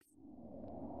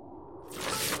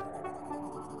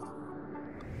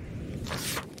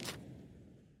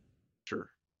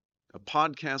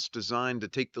podcast designed to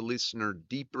take the listener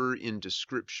deeper into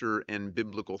Scripture and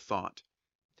biblical thought.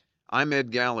 I'm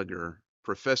Ed Gallagher,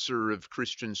 professor of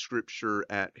Christian Scripture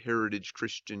at Heritage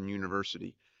Christian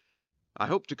University. I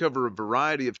hope to cover a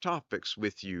variety of topics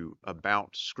with you about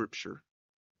Scripture.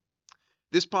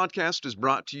 This podcast is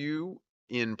brought to you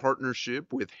in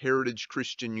partnership with Heritage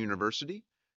Christian University,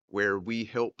 where we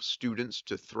help students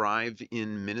to thrive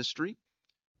in ministry.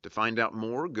 To find out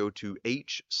more, go to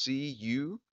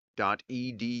hcu.edu.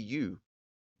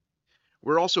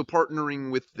 We're also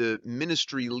partnering with the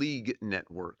Ministry League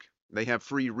Network. They have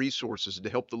free resources to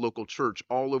help the local church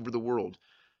all over the world.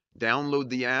 Download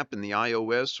the app in the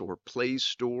iOS or Play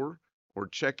Store, or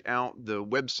check out the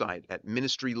website at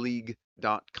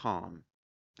ministryleague.com.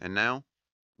 And now,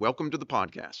 welcome to the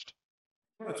podcast.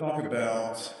 I want to talk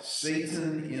about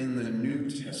Satan in the New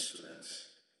Testament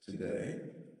today.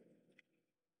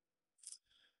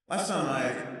 Last time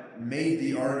I made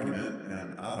the argument,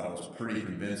 and I thought it was pretty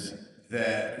convincing,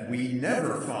 that we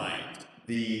never find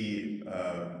the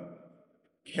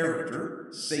character,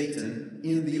 Satan,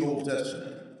 in the Old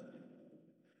Testament.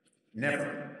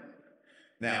 Never.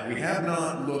 Now, we have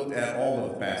not looked at all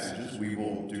of the passages. We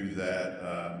will do that,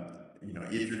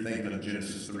 if you're thinking of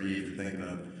Genesis 3, if you're thinking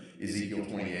of Ezekiel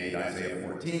 28, Isaiah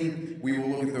 14, we will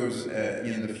look at those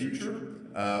in the future.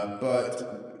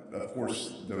 But of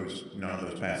course, none of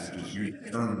those passages use the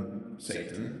term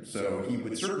Satan, so he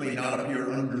would certainly not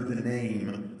appear under the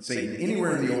name Satan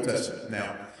anywhere in the Old Testament.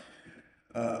 Now,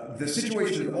 the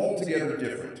situation is altogether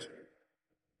different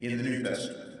in the New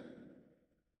Testament.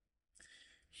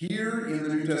 Here in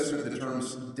the New Testament, the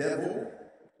terms devil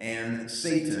and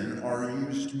Satan are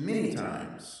used many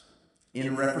times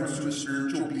in reference to a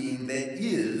spiritual being that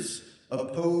is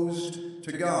opposed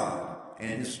to God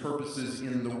and his purposes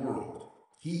in the world.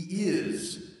 He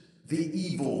is the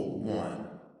evil one.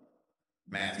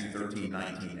 Matthew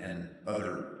 13:19 and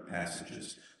other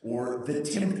passages. Or the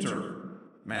tempter,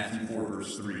 Matthew 4,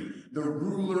 verse 3. The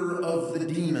ruler of the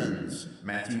demons,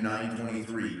 Matthew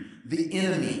 9:23. The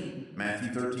enemy,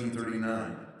 Matthew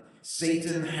 13:39.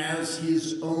 Satan has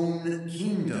his own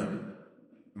kingdom,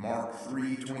 Mark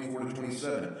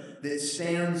 3:24-27, that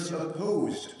stands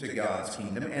opposed to God's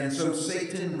kingdom, and so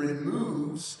Satan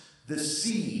removes the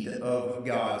seed of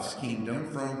God's kingdom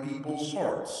from people's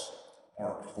hearts,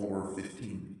 Mark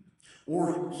 4:15.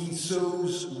 Or he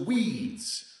sows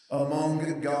weeds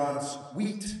among God's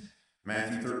wheat,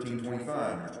 Matthew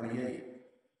 13:25-28.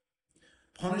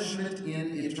 Punishment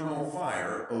in eternal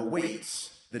fire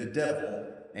awaits the devil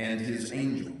and his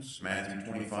angels, Matthew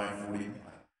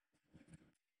 25:45.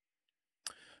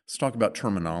 Let's talk about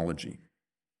terminology.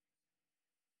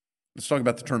 Let's talk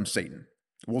about the term Satan.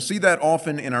 We'll see that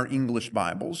often in our English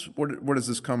Bibles. Where does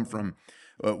this come from?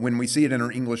 When we see it in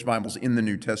our English Bibles in the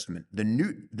New Testament. The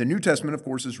New Testament, of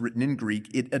course, is written in Greek.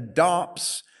 It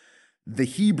adopts the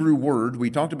Hebrew word.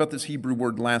 We talked about this Hebrew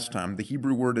word last time. The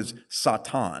Hebrew word is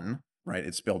Satan, right?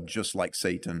 It's spelled just like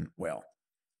Satan. Well,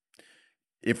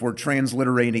 if we're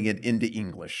transliterating it into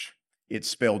English, it's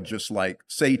spelled just like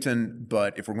Satan,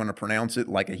 but if we're going to pronounce it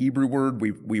like a Hebrew word,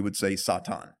 we would say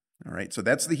Satan. All right, so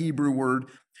that's the Hebrew word.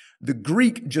 The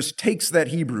Greek just takes that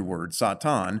Hebrew word,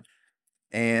 Satan,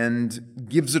 and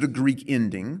gives it a Greek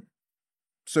ending,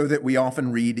 so that we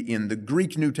often read in the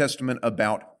Greek New Testament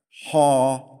about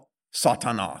ha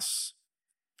Satanas.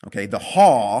 Okay, the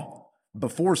ha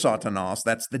before Satanas,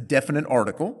 that's the definite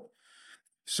article.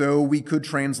 So we could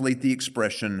translate the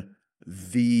expression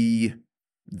the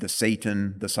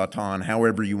Satan, the Satan,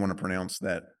 however you want to pronounce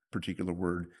that particular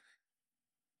word.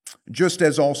 Just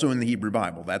as also in the Hebrew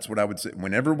Bible. That's what I would say.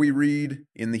 Whenever we read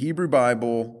in the Hebrew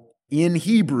Bible, in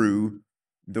Hebrew,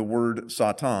 the word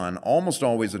Satan, almost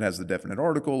always it has the definite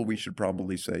article. We should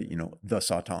probably say, the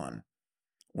Satan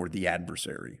or the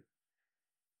adversary.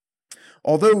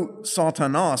 Although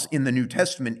Satanas in the New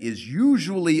Testament is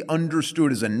usually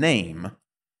understood as a name,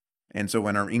 and so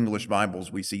in our English Bibles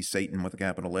we see Satan with a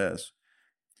capital S,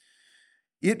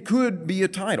 it could be a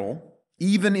title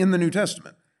even in the New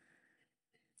Testament.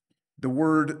 The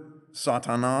word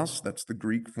Satanas, that's the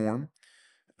Greek form,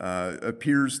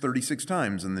 appears 36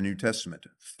 times in the New Testament.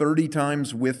 30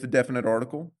 times with the definite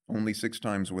article, only 6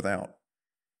 times without.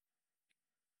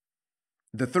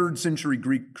 The 3rd century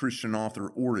Greek Christian author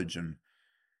Origen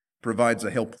provides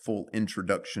a helpful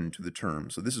introduction to the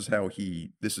term. So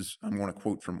I'm going to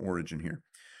quote from Origen here.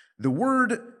 The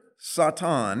word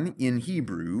Satan in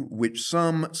Hebrew, which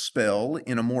some spell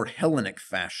in a more Hellenic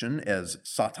fashion as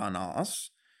Satanas,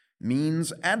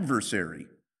 means adversary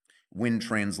when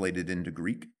translated into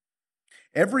Greek,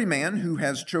 Every man who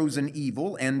has chosen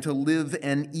evil and to live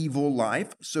an evil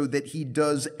life so that he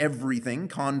does everything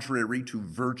contrary to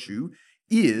virtue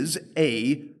is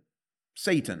a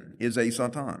Satan, is a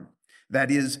Satan.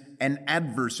 That is an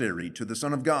adversary to the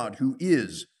Son of God, who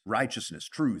is righteousness,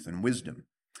 truth, and wisdom.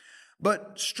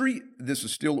 But this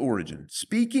is still Origen.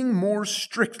 Speaking more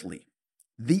strictly,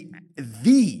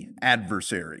 the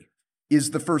adversary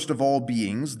is the first of all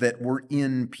beings that were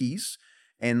in peace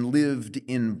and lived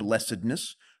in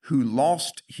blessedness, who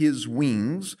lost his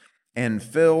wings and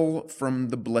fell from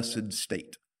the blessed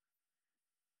state.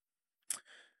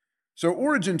 So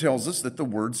Origen tells us that the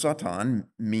word Satan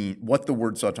what the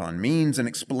word Satan means, and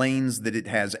explains that it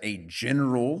has a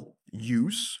general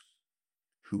use.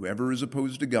 Whoever is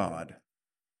opposed to God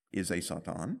is a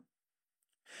Satan.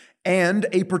 And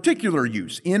a particular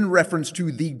use in reference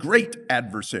to the great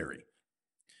adversary.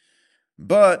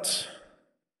 But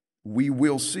we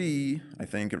will see, I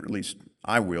think, or at least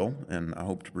I will, and I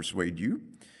hope to persuade you,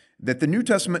 that the New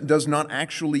Testament does not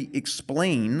actually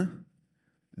explain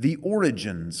the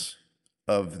origins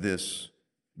of this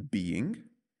being,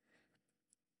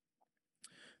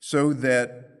 so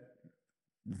that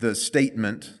the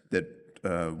statement that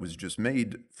was just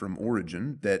made from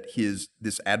Origen, that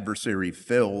this adversary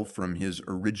fell from his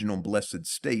original blessed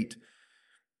state,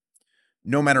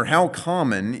 no matter how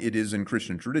common it is in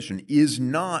Christian tradition, is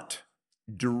not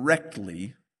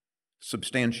directly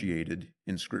substantiated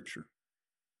in Scripture.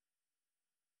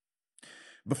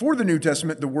 Before the New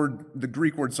Testament, the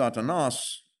Greek word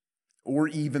Satanas, or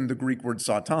even the Greek word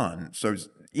Satan. So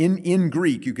in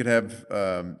Greek, you could have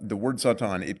the word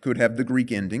Satan. It could have the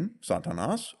Greek ending,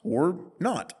 Satanas, or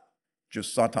not,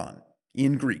 just Satan.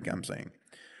 In Greek, I'm saying.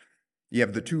 You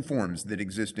have the two forms that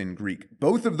exist in Greek.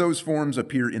 Both of those forms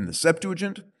appear in the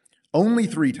Septuagint only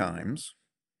 3 times.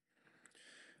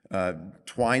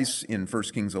 Twice in 1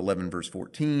 Kings 11, verse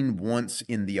 14, once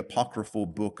in the apocryphal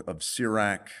book of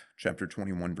Sirach, chapter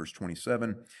 21, verse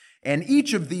 27. And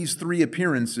each of these 3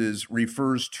 appearances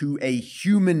refers to a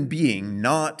human being,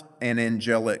 not an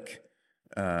angelic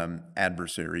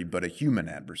adversary, but a human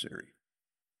adversary.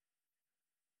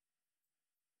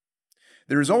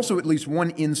 There is also at least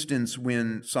one instance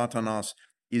when Satanas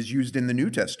is used in the New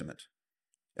Testament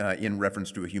in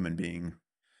reference to a human being.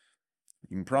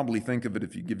 You can probably think of it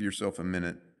if you give yourself a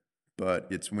minute, but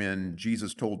it's when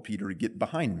Jesus told Peter to get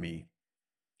behind me,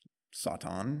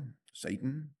 Satan.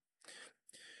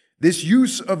 This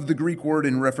use of the Greek word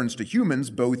in reference to humans,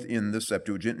 both in the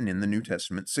Septuagint and in the New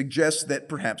Testament, suggests that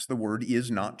perhaps the word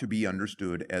is not to be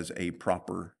understood as a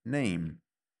proper name.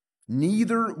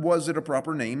 Neither was it a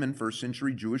proper name in first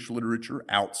century Jewish literature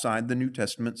outside the New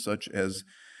Testament, such as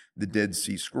the Dead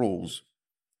Sea Scrolls.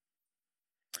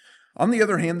 On the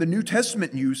other hand, the New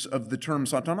Testament use of the term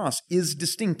Satanas is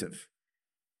distinctive,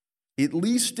 at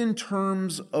least in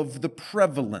terms of the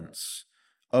prevalence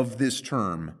of this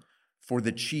term for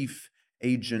the chief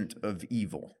agent of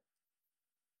evil.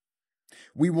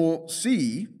 We will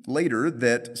see later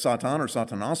that Satan or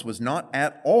Satanas was not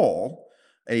at all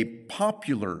a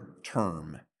popular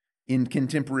term in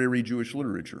contemporary Jewish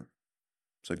literature.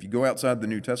 So if you go outside the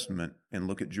New Testament and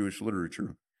look at Jewish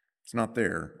literature, it's not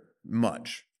there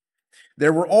much.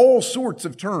 There were all sorts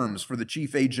of terms for the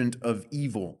chief agent of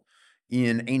evil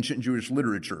in ancient Jewish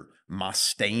literature.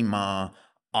 Mastema,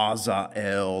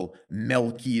 Azael,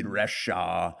 Melki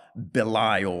Resha,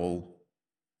 Belial.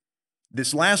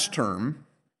 This last term,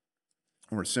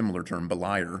 or a similar term,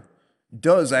 Beliar,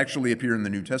 does actually appear in the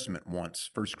New Testament once,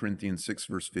 1 Corinthians 6,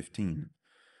 verse 15.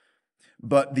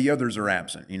 But the others are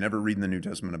absent. You never read in the New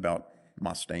Testament about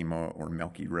Mastema or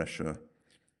Melki Resha.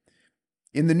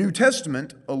 In the New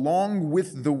Testament, along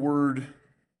with the word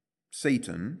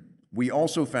Satan, we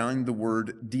also find the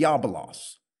word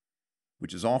diabolos,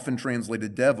 which is often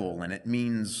translated devil, and it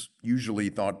means, usually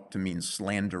thought to mean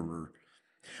slanderer.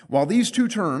 While these two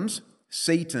terms,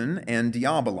 Satan and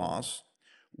diabolos,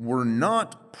 were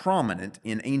not prominent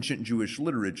in ancient Jewish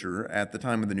literature at the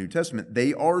time of the New Testament,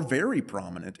 they are very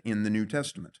prominent in the New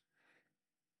Testament.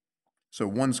 So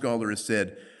one scholar has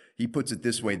said, he puts it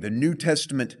this way, the New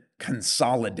Testament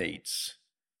consolidates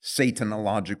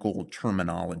Satanological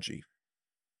terminology.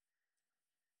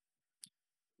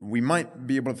 We might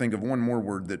be able to think of one more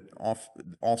word that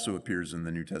also appears in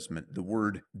the New Testament. The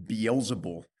word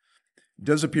Beelzebul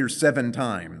does appear 7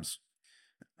 times.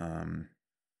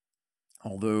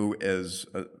 Although, as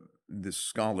this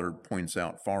scholar points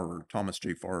out, Farrer, Thomas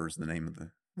J. Farrer is the name of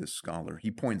this scholar, he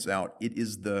points out it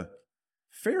is the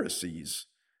Pharisees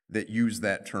that use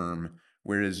that term,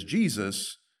 whereas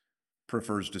Jesus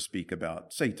prefers to speak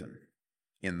about Satan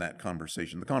in that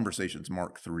conversation. The conversation's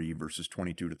Mark 3, verses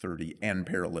 22 to 30, and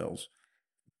parallels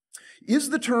Is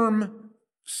the term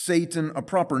Satan a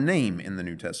proper name in the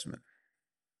New Testament?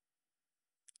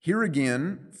 Here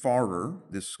again, Farrer,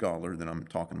 this scholar that I'm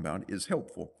talking about, is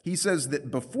helpful. He says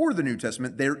that before the New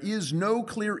Testament, there is no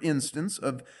clear instance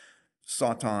of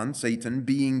Satan,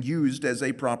 being used as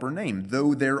a proper name,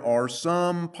 though there are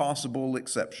some possible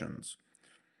exceptions.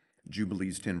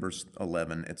 Jubilees 10, verse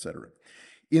 11, etc.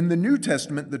 In the New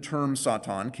Testament, the term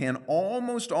Satan can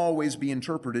almost always be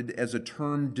interpreted as a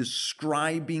term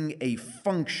describing a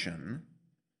function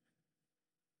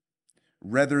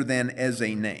rather than as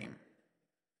a name.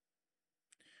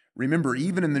 Remember,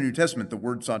 even in the New Testament, the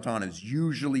word Satan is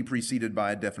usually preceded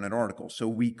by a definite article. So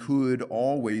we could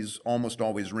almost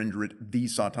always render it the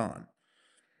Satan.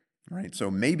 Right?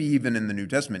 So maybe even in the New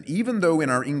Testament, even though in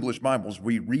our English Bibles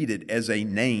we read it as a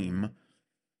name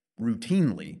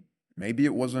routinely, maybe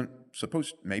it wasn't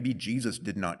maybe Jesus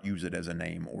did not use it as a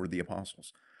name, or the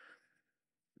apostles.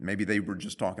 Maybe they were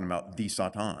just talking about the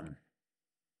Satan.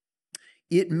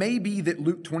 It may be that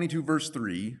Luke 22, verse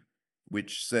 3,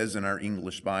 which says in our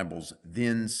English Bibles,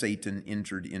 then Satan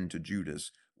entered into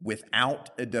Judas, without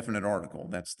a definite article.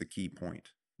 That's the key point.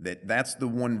 That's the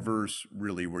one verse,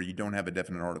 really, where you don't have a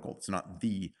definite article. It's not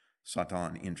the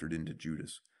Satan entered into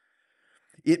Judas.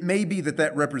 It may be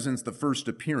that represents the first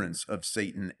appearance of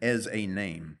Satan as a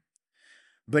name.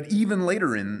 But even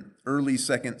later in early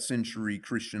 2nd century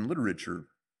Christian literature,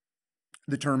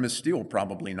 the term is still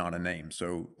probably not a name.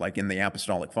 So, like in the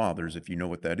Apostolic Fathers, if you know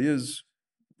what that is,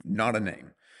 not a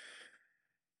name.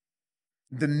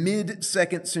 The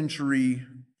mid-2nd century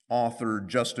author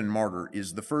Justin Martyr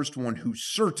is the first one who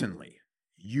certainly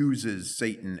uses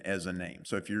Satan as a name.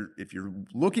 So if you're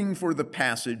looking for the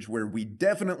passage where we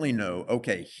definitely know,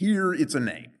 okay, here it's a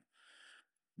name,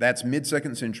 that's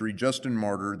mid-2nd century Justin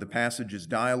Martyr. The passage is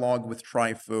Dialogue with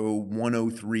Trypho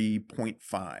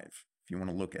 103.5, if you want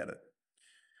to look at it.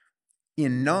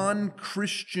 In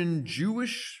non-Christian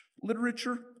Jewish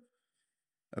literature,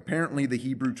 apparently the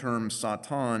Hebrew term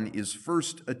Satan is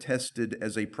first attested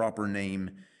as a proper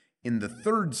name in the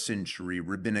 3rd century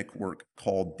rabbinic work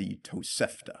called the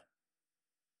Tosefta.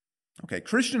 Okay,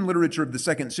 Christian literature of the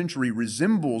 2nd century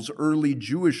resembles early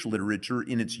Jewish literature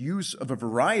in its use of a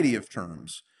variety of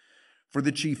terms for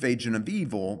the chief agent of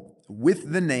evil,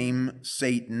 with the name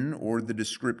Satan or the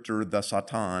descriptor the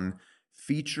Satan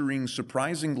featuring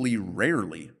surprisingly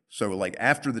rarely. So like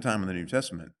after the time of the New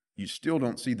Testament, you still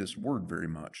don't see this word very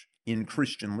much in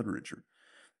Christian literature.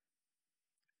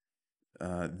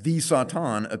 The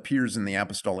Satan appears in the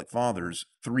Apostolic Fathers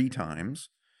 3 times,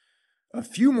 a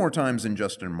few more times in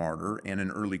Justin Martyr, and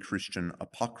in early Christian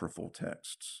apocryphal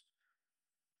texts.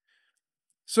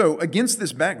 So, against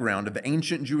this background of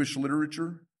ancient Jewish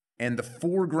literature and the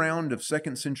foreground of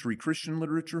 2nd century Christian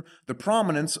literature, the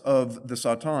prominence of the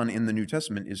Satan in the New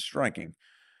Testament is striking.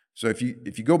 So if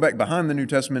you go back behind the New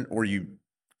Testament, or you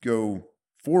go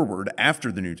forward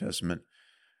after the New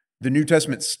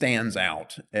Testament stands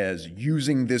out as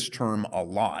using this term a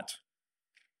lot,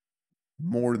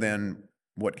 more than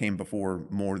what came before,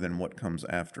 more than what comes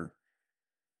after.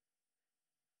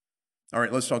 All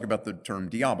right, let's talk about the term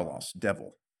diabolos,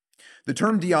 devil. The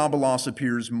term diabolos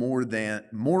appears more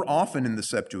often in the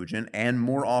Septuagint, and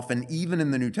more often even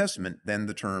in the New Testament, than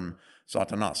the term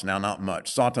Satanas. Now, not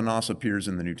much. Satanas appears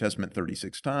in the New Testament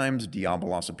 36 times.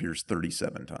 Diabolos appears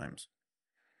 37 times.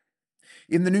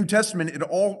 In the New Testament, it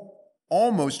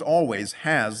almost always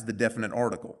has the definite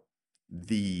article,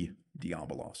 the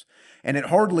diabolos. And it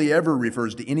hardly ever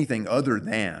refers to anything other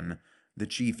than the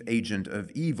chief agent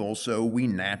of evil, so we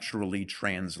naturally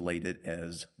translate it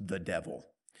as the devil.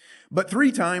 But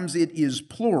 3 times it is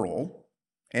plural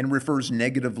and refers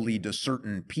negatively to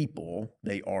certain people.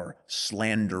 They are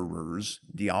slanderers,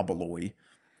 diaboloi.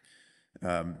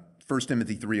 1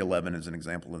 Timothy 3:11 is an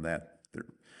example of that.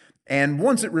 And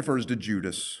once it refers to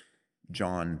Judas,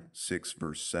 John 6,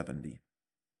 verse 70.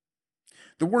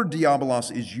 The word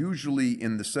diabolos is usually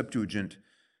in the Septuagint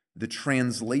the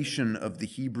translation of the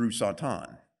Hebrew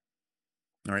Satan.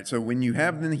 All right, so when you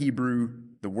have in the Hebrew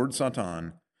the word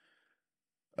Satan,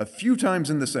 a few times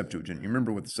in the Septuagint, you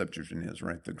remember what the Septuagint is,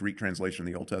 right? The Greek translation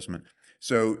of the Old Testament.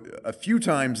 So a few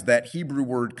times that Hebrew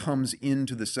word comes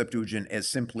into the Septuagint as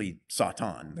simply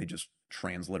Satan. They just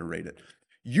transliterate it.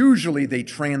 Usually they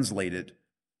translate it,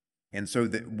 and so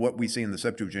that what we see in the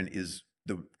Septuagint is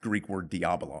the Greek word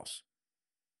diabolos.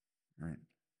 Right?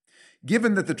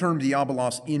 Given that the term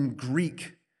diabolos in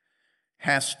Greek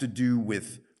has to do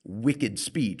with wicked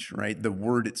speech, right? The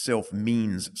word itself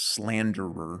means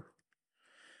slanderer.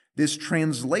 This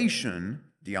translation,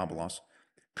 diabolos,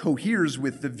 coheres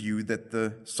with the view that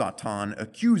the Satan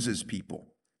accuses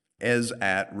people, as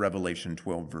at Revelation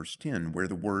 12, verse 10, where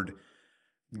the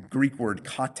Greek word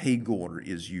kategor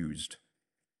is used,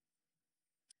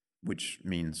 which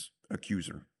means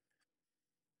accuser.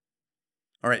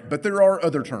 All right, but there are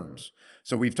other terms.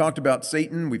 So we've talked about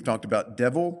Satan, we've talked about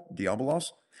devil, diabolos.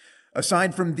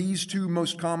 Aside from these two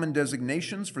most common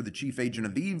designations for the chief agent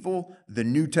of evil, the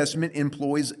New Testament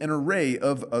employs an array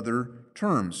of other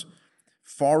terms.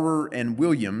 Farrer and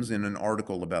Williams, in an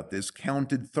article about this,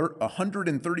 counted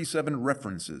 137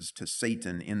 references to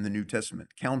Satan in the New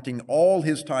Testament, counting all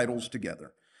his titles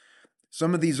together.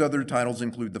 Some of these other titles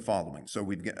include the following.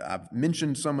 So I've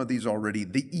mentioned some of these already.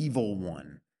 The evil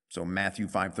one. So Matthew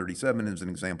 5:37 is an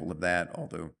example of that,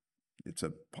 although it's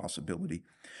a possibility.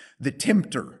 The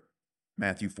tempter,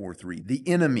 Matthew 4:3. The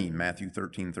enemy, Matthew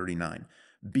 13:39.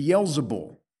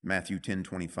 Beelzebul, Matthew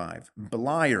 10:25.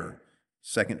 Beliar,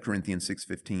 2 Corinthians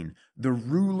 6:15. The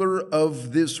ruler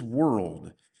of this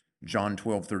world, John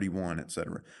 12:31,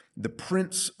 etc. The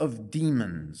prince of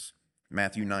demons,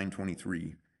 Matthew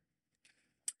 9:23.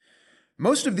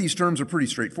 Most of these terms are pretty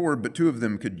straightforward, but two of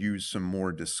them could use some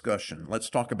more discussion. Let's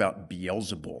talk about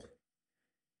Beelzebul.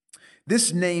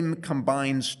 This name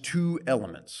combines two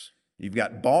elements. You've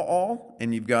got Baal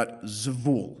and you've got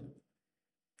Zevul.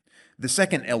 The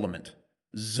second element,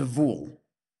 Zevul,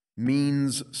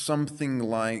 means something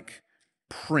like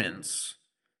prince.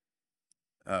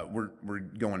 We're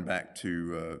going back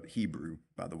to Hebrew,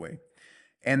 by the way.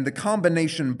 And the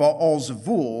combination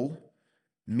Baal-Zevul,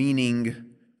 meaning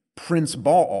Prince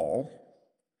Baal,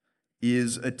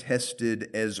 is attested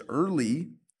as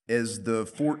early as the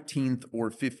 14th or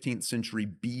 15th century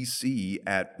BC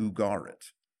at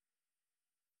Ugarit.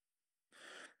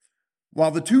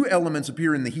 While the two elements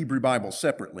appear in the Hebrew Bible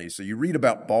separately, so you read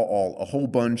about Baal a whole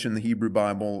bunch in the Hebrew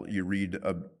Bible, you read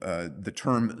the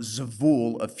term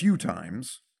Zevul a few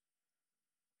times,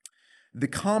 the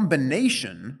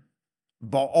combination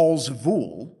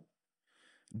Baal-Zevul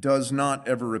does not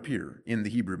ever appear in the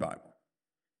Hebrew Bible.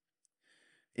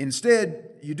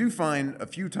 Instead, you do find a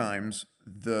few times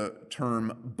the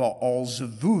term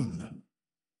Baal-Zevuv,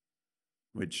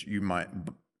 which you might,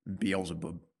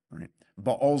 Beelzebub, right?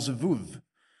 Baal-Zevuv.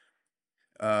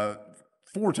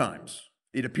 4 times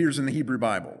it appears in the Hebrew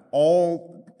Bible,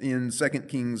 all in 2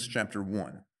 Kings chapter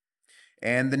 1.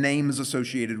 And the name is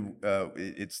associated,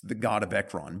 it's the god of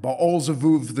Ekron.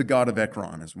 Baal-Zevuv, the god of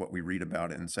Ekron, is what we read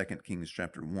about in 2 Kings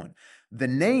chapter 1. The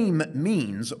name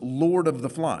means Lord of the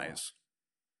Flies.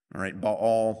 All right,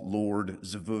 Baal, Lord,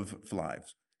 Zevuv,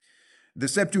 flies. The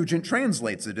Septuagint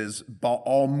translates it as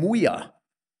Baal-Muya,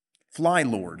 fly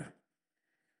lord.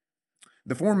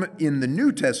 The form in the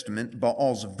New Testament,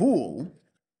 Baal-Zevul,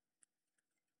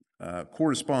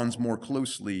 corresponds more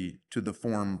closely to the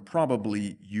form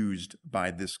probably used by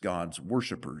this god's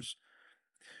worshipers.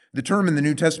 The term in the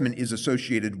New Testament is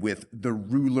associated with the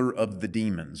ruler of the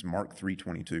demons, Mark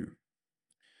 3:22.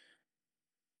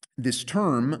 This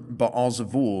term,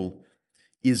 Baal-Zevul,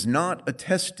 is not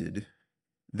attested,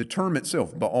 the term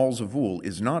itself, Baal-Zevul,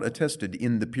 is not attested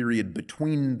in the period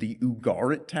between the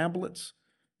Ugarit tablets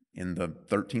in the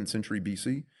 13th century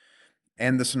BC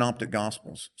and the Synoptic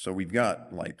Gospels. So we've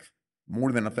got like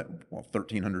more than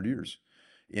 1,300 years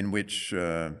in which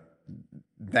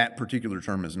that particular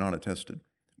term is not attested.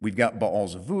 We've got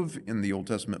Baal-Zevuv in the Old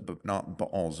Testament, but not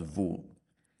Baal-Zevul.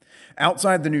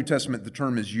 Outside the New Testament, the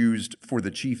term is used for the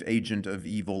chief agent of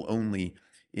evil only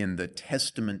in the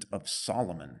Testament of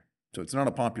Solomon. So it's not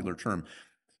a popular term.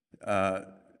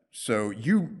 So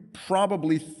you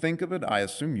probably think of it, I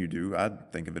assume you do,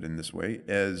 I'd think of it in this way,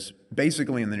 as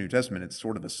basically in the New Testament, it's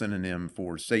sort of a synonym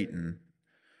for Satan,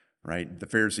 right? The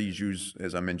Pharisees use,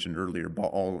 as I mentioned earlier,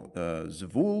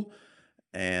 Baal-Zevul,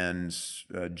 and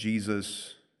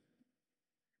Jesus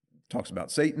talks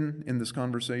about Satan in this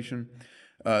conversation.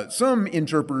 Some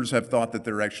interpreters have thought that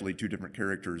they're actually two different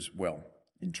characters. Well,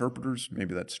 interpreters,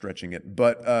 maybe that's stretching it.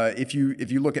 But if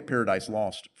you look at Paradise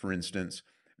Lost, for instance,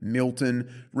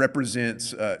 Milton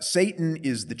represents, Satan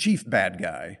is the chief bad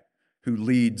guy who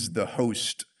leads the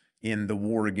host in the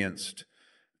war against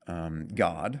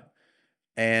God.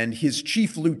 And his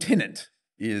chief lieutenant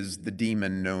is the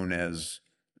demon known as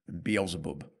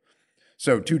Beelzebub.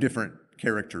 So two different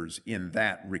characters in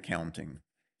that recounting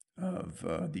of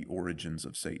the origins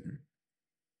of Satan.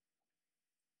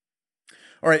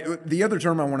 All right, the other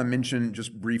term I want to mention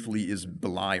just briefly is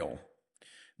Belial.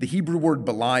 The Hebrew word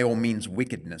Belial means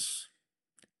wickedness.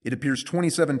 It appears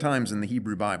 27 times in the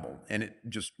Hebrew Bible, and it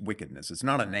just wickedness. It's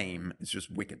not a name, it's just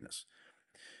wickedness.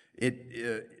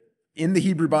 In the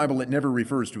Hebrew Bible, it never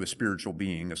refers to a spiritual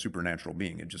being, a supernatural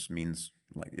being. It just means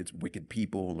like it's wicked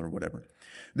people or whatever.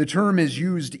 The term is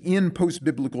used in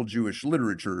post-biblical Jewish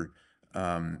literature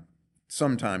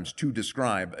sometimes to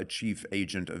describe a chief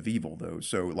agent of evil, though.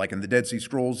 So like in the Dead Sea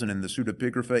Scrolls and in the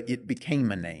Pseudepigrapha, it became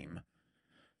a name,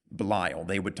 Belial.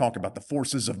 They would talk about the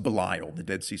forces of Belial. The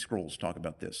Dead Sea Scrolls talk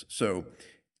about this. So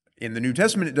in the New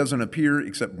Testament, it doesn't appear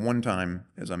except one time,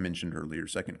 as I mentioned earlier,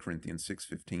 2 Corinthians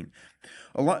 6:15.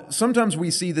 Sometimes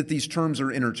we see that these terms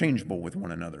are interchangeable with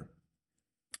one another.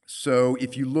 So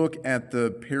if you look at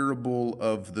the parable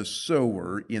of the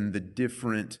sower in the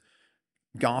different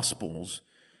Gospels,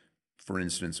 for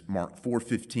instance, Mark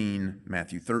 4:15,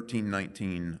 Matthew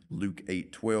 13:19, Luke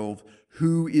 8:12,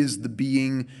 who is the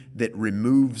being that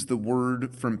removes the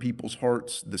word from people's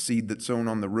hearts, the seed that's sown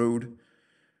on the road?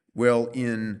 Well,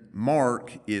 in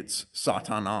Mark, it's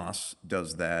Satanas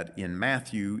does that. In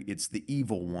Matthew, it's the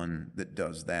evil one that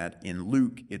does that. In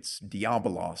Luke, it's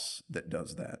Diabolos that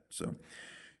does that. So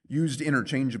used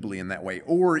interchangeably in that way.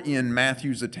 Or in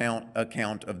Matthew's account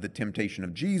of the temptation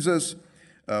of Jesus,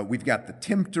 we've got the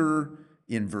tempter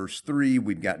in verse 3.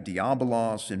 We've got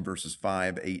Diabolos in verses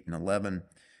 5, 8, and 11.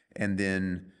 And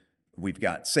then we've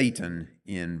got Satan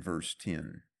in verse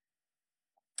 10.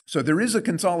 So there is a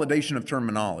consolidation of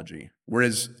terminology,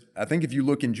 whereas I think if you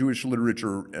look in Jewish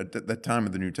literature at the time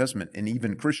of the New Testament and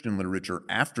even Christian literature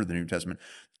after the New Testament,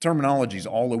 terminology is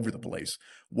all over the place.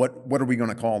 What are we going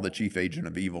to call the chief agent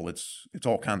of evil? It's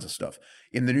all kinds of stuff.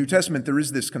 In the New Testament, there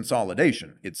is this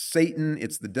consolidation. It's Satan,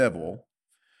 it's the devil,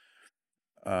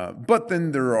 but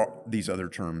then there are these other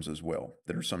terms as well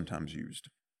that are sometimes used.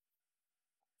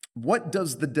 What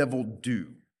does the devil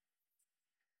do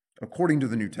according to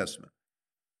the New Testament?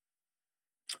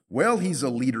 Well, he's a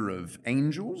leader of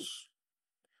angels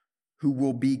who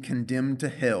will be condemned to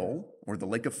hell or the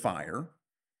lake of fire.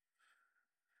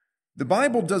 The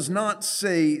Bible does not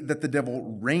say that the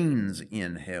devil reigns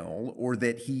in hell or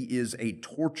that he is a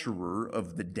torturer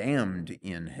of the damned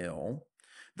in hell.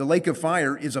 The lake of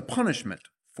fire is a punishment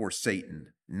for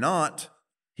Satan, not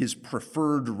his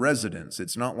preferred residence.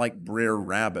 It's not like Brer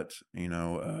Rabbit,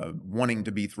 wanting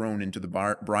to be thrown into the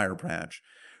briar patch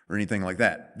or anything like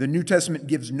that. The New Testament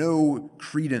gives no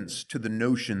credence to the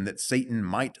notion that Satan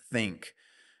might think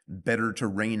better to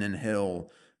reign in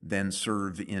hell than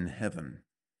serve in heaven.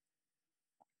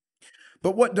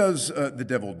 But what does the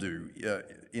devil do?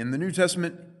 In the New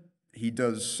Testament, he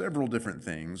does several different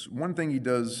things. One thing he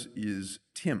does is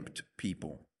tempt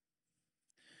people.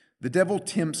 The devil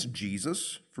tempts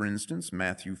Jesus, for instance,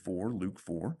 Matthew 4, Luke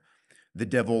 4. The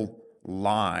devil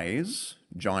lies,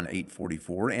 John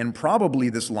 8:44, and probably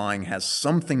this lying has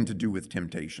something to do with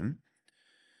temptation.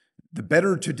 The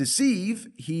better to deceive,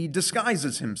 he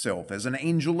disguises himself as an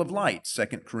angel of light,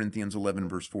 2 Corinthians 11,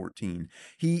 verse 14.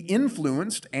 He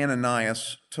influenced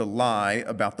Ananias to lie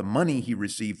about the money he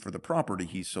received for the property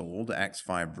he sold, Acts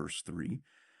 5, verse 3.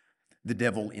 The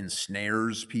devil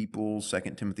ensnares people,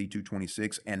 2 Timothy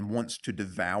 2:26, and wants to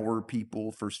devour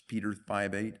people, 1 Peter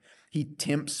 5:8. He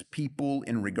tempts people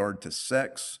in regard to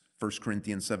sex, 1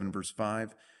 Corinthians 7, verse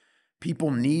 5.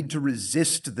 People need to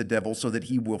resist the devil so that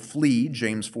he will flee,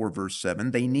 James 4, verse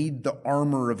 7. They need the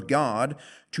armor of God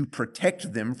to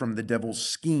protect them from the devil's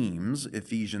schemes,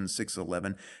 Ephesians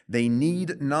 6:11. They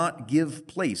need not give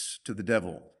place to the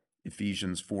devil,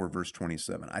 Ephesians 4, verse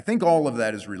 27. I think all of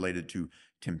that is related to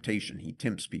temptation. He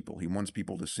tempts people. He wants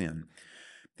people to sin.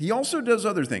 He also does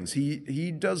other things.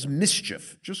 He does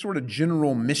mischief, just sort of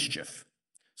general mischief.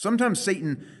 Sometimes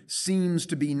Satan seems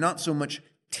to be not so much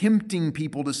tempting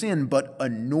people to sin, but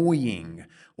annoying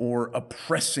or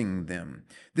oppressing them.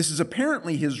 This is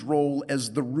apparently his role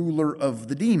as the ruler of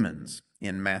the demons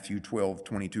in Matthew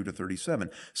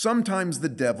 12:22-37. Sometimes the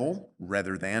devil,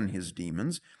 rather than his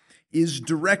demons, is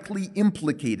directly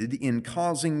implicated in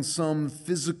causing some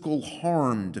physical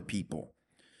harm to people.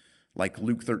 Like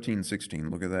Luke 13:16,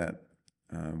 look at that,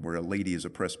 where a lady is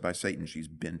oppressed by Satan, she's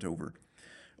bent over.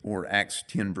 Or Acts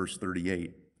 10, verse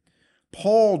 38.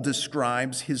 Paul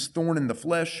describes his thorn in the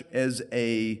flesh as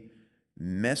a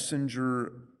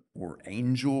messenger or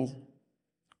angel.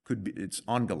 It's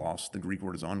angelos, the Greek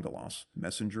word is angelos,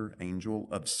 messenger, angel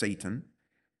of Satan.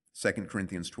 2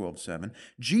 Corinthians 12:7.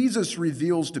 Jesus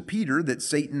reveals to Peter that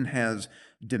Satan has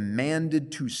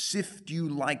demanded to sift you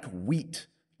like wheat,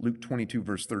 Luke 22,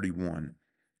 verse 31.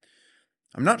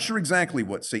 I'm not sure exactly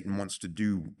what Satan wants to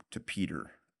do to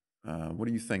Peter. What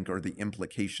do you think are the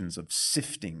implications of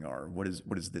sifting? Or what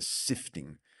is this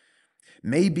sifting?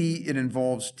 Maybe it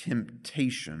involves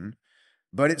temptation,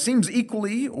 but it seems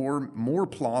equally or more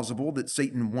plausible that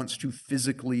Satan wants to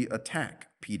physically attack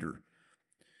Peter.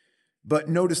 But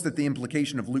notice that the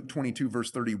implication of Luke 22,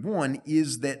 verse 31,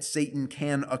 is that Satan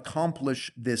can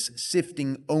accomplish this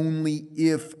sifting only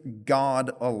if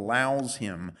God allows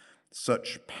him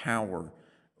such power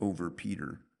over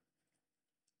Peter.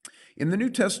 In the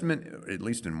New Testament, at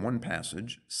least in one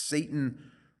passage, Satan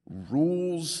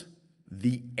rules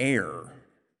the air.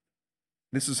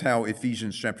 This is how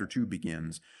Ephesians chapter 2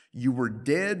 begins. You were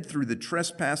dead through the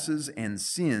trespasses and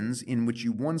sins in which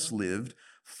you once lived,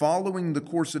 following the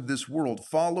course of this world,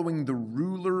 following the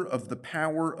ruler of the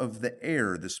power of the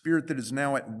air, the spirit that is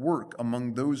now at work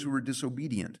among those who are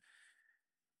disobedient.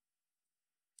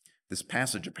 This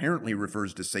passage apparently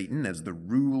refers to Satan as the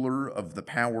ruler of the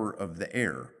power of the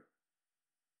air.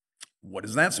 What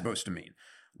is that supposed to mean?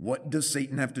 What does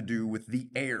Satan have to do with the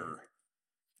air?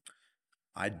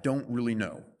 I don't really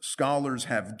know. Scholars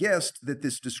have guessed that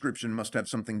this description must have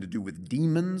something to do with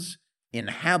demons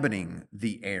inhabiting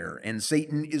the air, and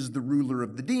Satan is the ruler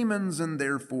of the demons, and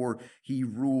therefore he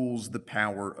rules the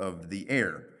power of the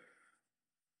air.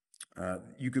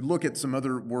 You could look at some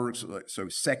other works. So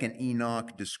 2nd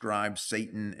Enoch describes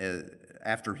Satan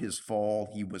after his fall.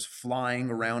 He was flying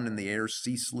around in the air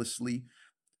ceaselessly.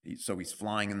 So he's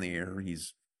flying in the air.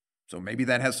 So maybe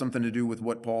that has something to do with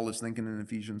what Paul is thinking in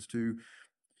Ephesians 2.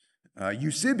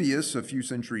 Eusebius, a few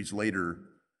centuries later,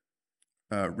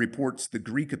 reports the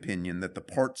Greek opinion that the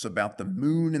parts about the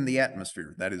moon and the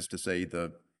atmosphere, that is to say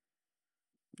the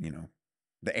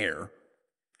air,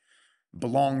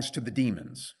 belongs to the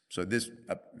demons. So this,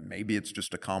 maybe it's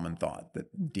just a common thought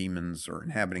that demons are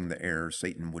inhabiting the air.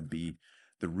 Satan would be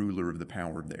the ruler of the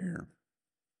power of the air.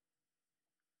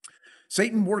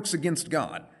 Satan works against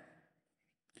God.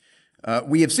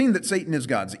 We have seen that Satan is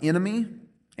God's enemy,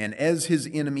 and as his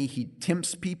enemy, he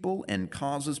tempts people and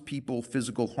causes people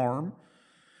physical harm.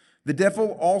 The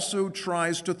devil also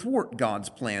tries to thwart God's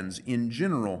plans in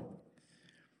general.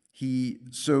 He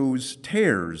sows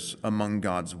tares among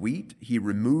God's wheat. He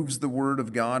removes the word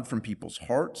of God from people's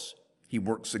hearts. He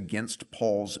works against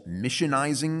Paul's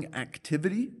missionizing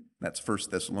activity. That's 1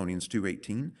 Thessalonians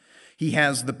 2:18. He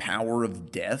has the power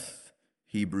of death.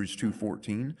 Hebrews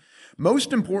 2:14.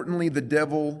 Most importantly, the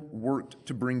devil worked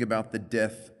to bring about the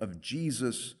death of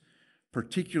Jesus,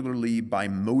 particularly by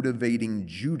motivating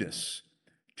Judas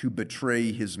to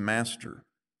betray his master.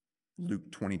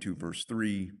 Luke 22, verse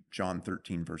 3, John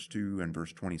 13, verse 2, and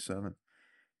verse 27.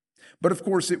 But of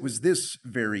course, it was this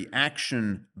very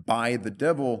action by the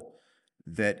devil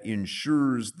that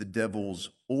ensures the devil's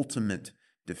ultimate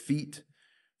defeat,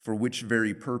 for which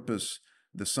very purpose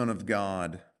the Son of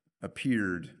God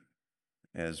appeared,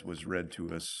 as was read to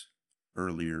us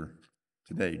earlier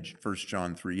today, 1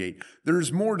 John 3:8.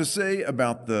 There's more to say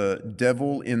about the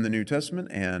devil in the New Testament,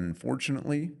 and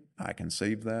fortunately, I can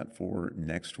save that for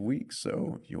next week,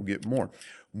 so you'll get more.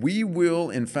 We will,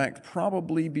 in fact,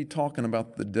 probably be talking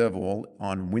about the devil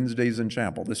on Wednesdays in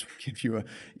chapel. This will give you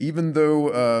even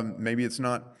though maybe it's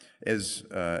not as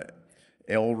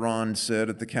Elrond said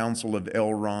at the Council of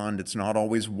Elrond, it's not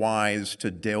always wise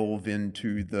to delve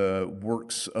into the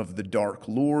works of the Dark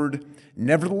Lord.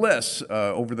 Nevertheless,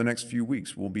 over the next few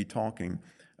weeks, we'll be talking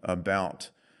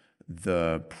about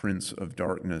the Prince of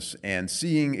Darkness and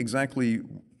seeing exactly,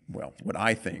 what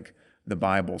I think the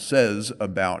Bible says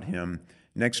about him.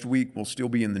 Next week, we'll still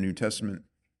be in the New Testament,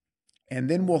 and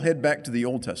then we'll head back to the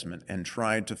Old Testament and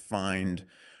try to find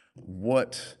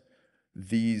what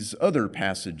these other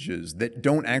passages that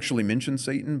don't actually mention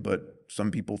Satan, but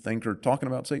some people think are talking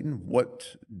about Satan,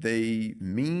 what they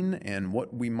mean and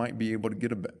what we might be able to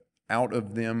get out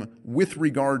of them with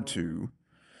regard to,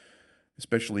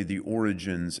 especially the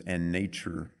origins and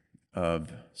nature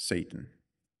of Satan.